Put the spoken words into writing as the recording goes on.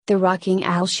The Rocking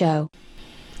Al Show.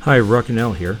 Hi, Rockin'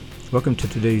 Al here. Welcome to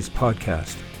today's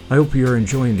podcast. I hope you are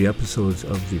enjoying the episodes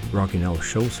of the Rockin' Al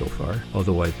Show so far,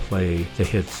 although I play the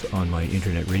hits on my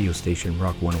internet radio station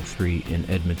Rock 103 in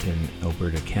Edmonton,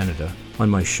 Alberta, Canada. On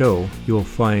my show, you will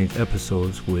find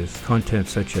episodes with content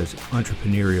such as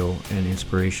entrepreneurial and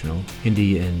inspirational,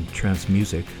 indie and trance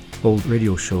music, old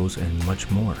radio shows, and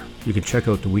much more. You can check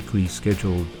out the weekly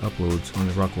scheduled uploads on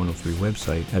the Rock 103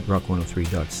 website at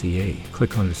rock103.ca.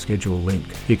 Click on the schedule link.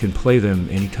 You can play them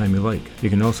anytime you like. You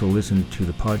can also listen to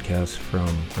the podcast from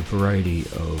a variety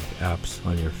of apps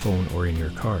on your phone or in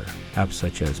your car. Apps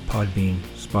such as Podbean,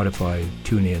 Spotify,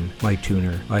 TuneIn,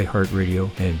 MyTuner, iHeartRadio,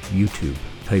 and YouTube.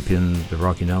 Type in The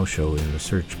Rockin' Al Show in the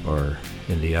search bar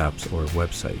in the apps or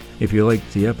website. If you like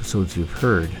the episodes you've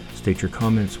heard, state your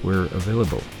comments where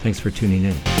available. Thanks for tuning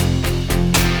in.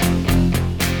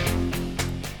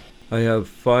 I have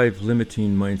 5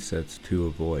 limiting mindsets to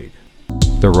avoid.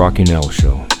 The Rockin' Al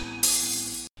Show.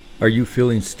 Are you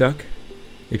feeling stuck?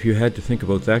 If you had to think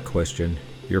about that question,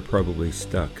 you're probably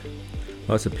stuck.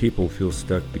 Lots of people feel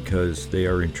stuck because they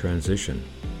are in transition.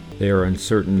 They are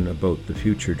uncertain about the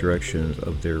future direction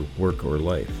of their work or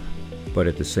life. But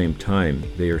at the same time,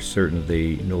 they are certain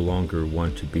they no longer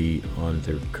want to be on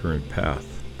their current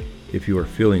path. If you are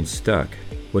feeling stuck,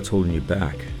 what's holding you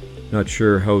back? Not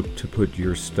sure how to put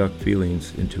your stuck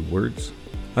feelings into words?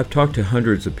 I've talked to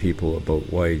hundreds of people about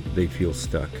why they feel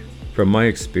stuck. From my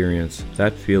experience,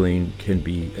 that feeling can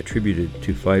be attributed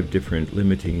to 5 different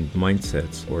limiting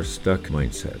mindsets or stuck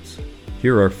mindsets.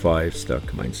 Here are 5 stuck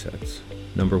mindsets.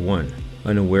 Number 1,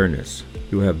 unawareness.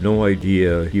 You have no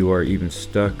idea you are even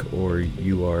stuck or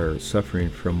you are suffering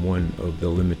from one of the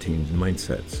limiting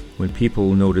mindsets. When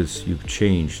people notice you've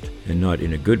changed, and not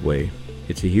in a good way,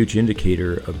 it's a huge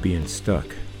indicator of being stuck.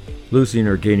 Losing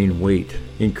or gaining weight,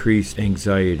 increased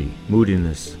anxiety,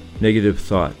 moodiness, negative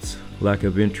thoughts, lack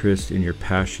of interest in your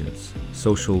passions,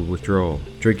 social withdrawal,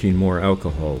 drinking more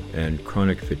alcohol, and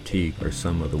chronic fatigue are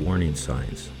some of the warning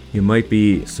signs. You might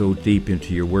be so deep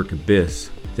into your work abyss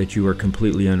that you are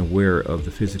completely unaware of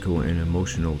the physical and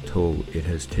emotional toll it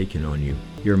has taken on you.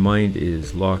 Your mind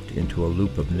is locked into a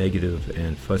loop of negative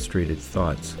and frustrated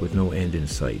thoughts with no end in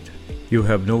sight. You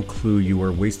have no clue you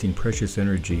are wasting precious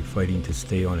energy fighting to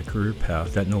stay on a career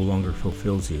path that no longer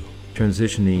fulfills you.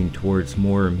 Transitioning towards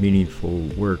more meaningful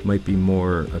work might be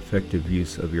more effective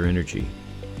use of your energy.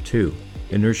 2.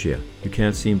 Inertia. You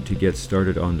can't seem to get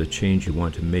started on the change you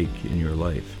want to make in your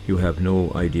life. You have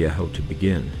no idea how to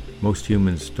begin. Most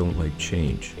humans don't like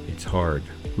change. It's hard.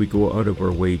 We go out of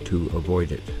our way to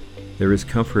avoid it. There is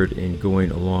comfort in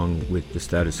going along with the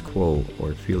status quo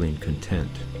or feeling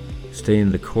content.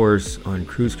 Staying the course on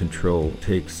cruise control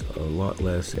takes a lot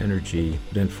less energy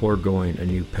than foregoing a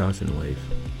new path in life,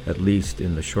 at least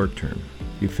in the short term.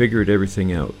 You figured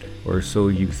everything out, or so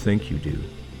you think you do.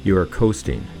 You are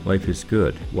coasting. Life is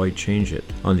good. Why change it?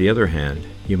 On the other hand,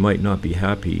 you might not be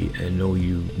happy and know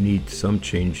you need some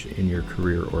change in your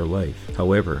career or life.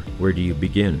 However, where do you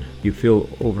begin? You feel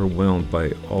overwhelmed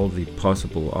by all the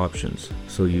possible options,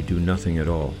 so you do nothing at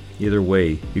all. Either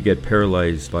way, you get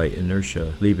paralyzed by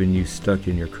inertia, leaving you stuck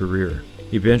in your career.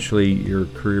 Eventually, your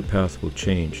career path will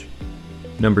change.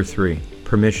 Number 3.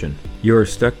 Permission. You are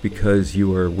stuck because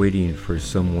you are waiting for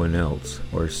someone else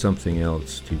or something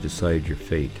else to decide your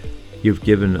fate. You've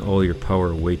given all your power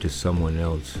away to someone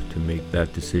else to make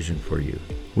that decision for you.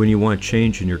 When you want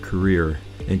change in your career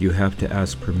and you have to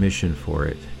ask permission for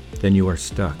it, then you are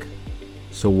stuck.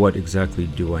 So what exactly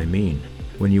do I mean?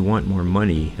 When you want more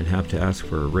money and have to ask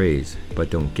for a raise but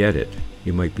don't get it,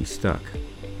 you might be stuck.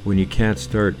 When you can't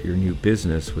start your new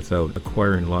business without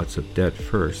acquiring lots of debt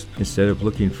first, instead of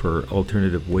looking for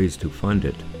alternative ways to fund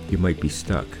it, you might be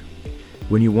stuck.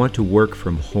 When you want to work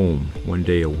from home one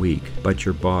day a week, but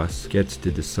your boss gets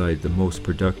to decide the most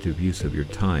productive use of your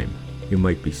time, you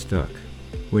might be stuck.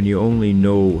 When you only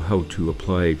know how to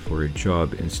apply for a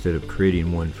job instead of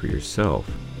creating one for yourself,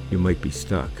 you might be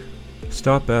stuck.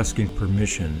 Stop asking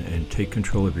permission and take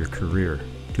control of your career.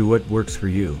 Do what works for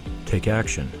you. Take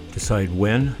action. Decide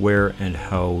when, where, and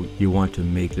how you want to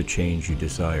make the change you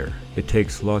desire. It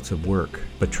takes lots of work,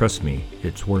 but trust me,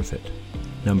 it's worth it.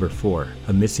 Number 4,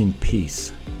 a missing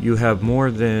piece. You have more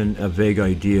than a vague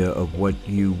idea of what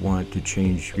you want to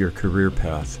change your career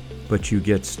path, but you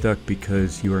get stuck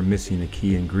because you are missing a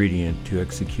key ingredient to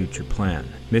execute your plan.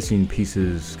 Missing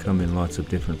pieces come in lots of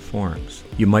different forms.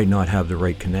 You might not have the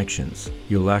right connections.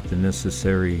 You lack the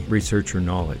necessary research or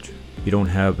knowledge. You don't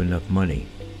have enough money.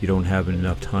 You don't have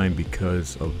enough time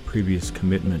because of previous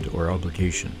commitment or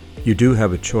obligation. You do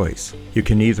have a choice. You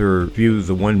can either view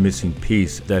the one missing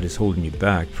piece that is holding you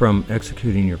back from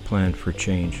executing your plan for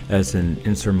change as an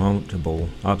insurmountable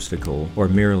obstacle or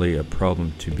merely a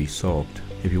problem to be solved.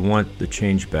 If you want the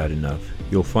change bad enough,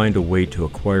 you'll find a way to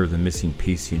acquire the missing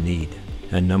piece you need.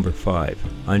 And number 5,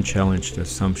 unchallenged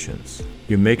assumptions.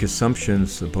 You make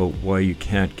assumptions about why you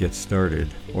can't get started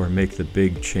or make the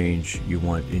big change you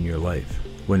want in your life.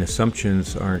 When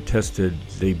assumptions aren't tested,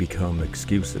 they become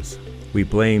excuses. We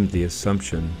blame the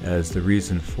assumption as the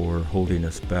reason for holding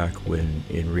us back when,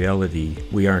 in reality,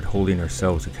 we aren't holding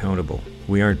ourselves accountable.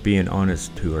 We aren't being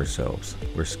honest to ourselves.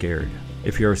 We're scared.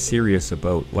 If you are serious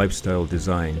about lifestyle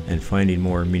design and finding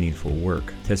more meaningful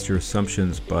work, test your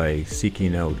assumptions by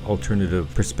seeking out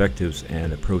alternative perspectives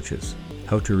and approaches.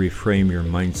 How to reframe your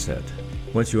mindset.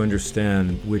 Once you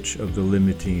understand which of the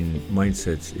limiting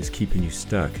mindsets is keeping you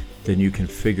stuck, then you can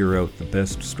figure out the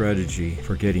best strategy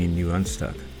for getting you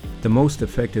unstuck. The most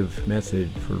effective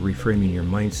method for reframing your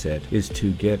mindset is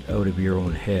to get out of your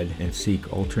own head and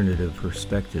seek alternative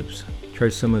perspectives. Try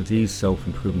some of these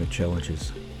self-improvement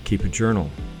challenges. Keep a journal.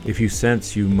 If you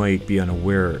sense you might be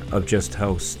unaware of just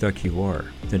how stuck you are,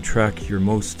 then track your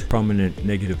most prominent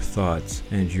negative thoughts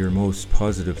and your most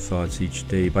positive thoughts each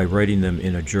day by writing them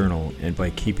in a journal and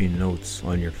by keeping notes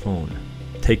on your phone.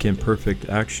 Take imperfect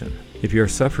action. If you are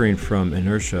suffering from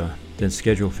inertia, then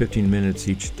schedule 15 minutes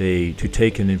each day to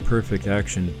take an imperfect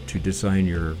action to design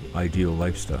your ideal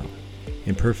lifestyle.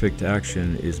 Imperfect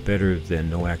action is better than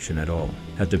no action at all.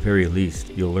 At the very least,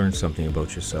 you'll learn something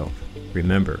about yourself.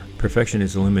 Remember, perfection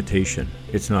is a limitation,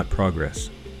 it's not progress.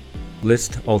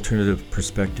 List alternative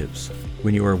perspectives.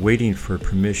 When you are waiting for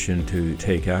permission to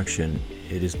take action,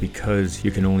 it is because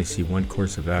you can only see one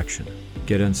course of action.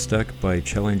 Get unstuck by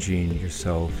challenging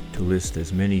yourself to list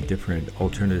as many different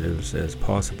alternatives as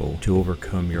possible to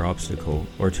overcome your obstacle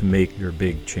or to make your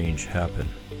big change happen.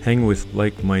 Hang with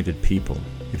like-minded people.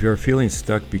 If you are feeling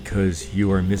stuck because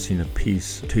you are missing a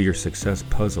piece to your success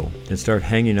puzzle, then start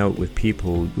hanging out with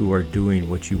people who are doing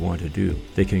what you want to do.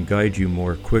 They can guide you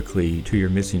more quickly to your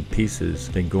missing pieces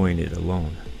than going it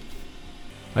alone.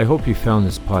 I hope you found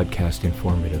this podcast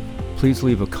informative. Please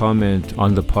leave a comment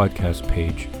on the podcast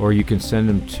page, or you can send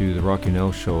them to the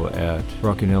Rockinell Show at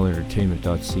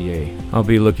rockinnellentertainment.ca. I'll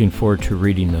be looking forward to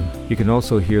reading them. You can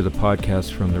also hear the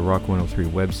podcast from the Rock 103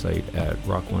 website at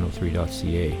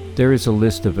rock103.ca. There is a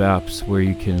list of apps where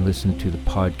you can listen to the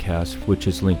podcast, which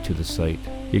is linked to the site.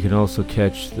 You can also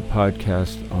catch the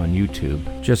podcast on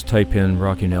YouTube. Just type in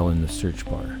Rockinell in the search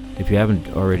bar. If you haven't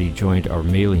already joined our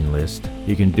mailing list,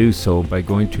 you can do so by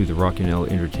going to the Rockinell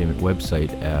Entertainment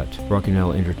website at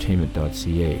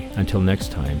rockinnellentertainment.ca. Until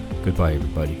next time, goodbye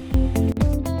everybody.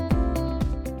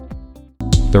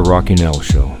 The Rockinell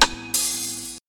Show.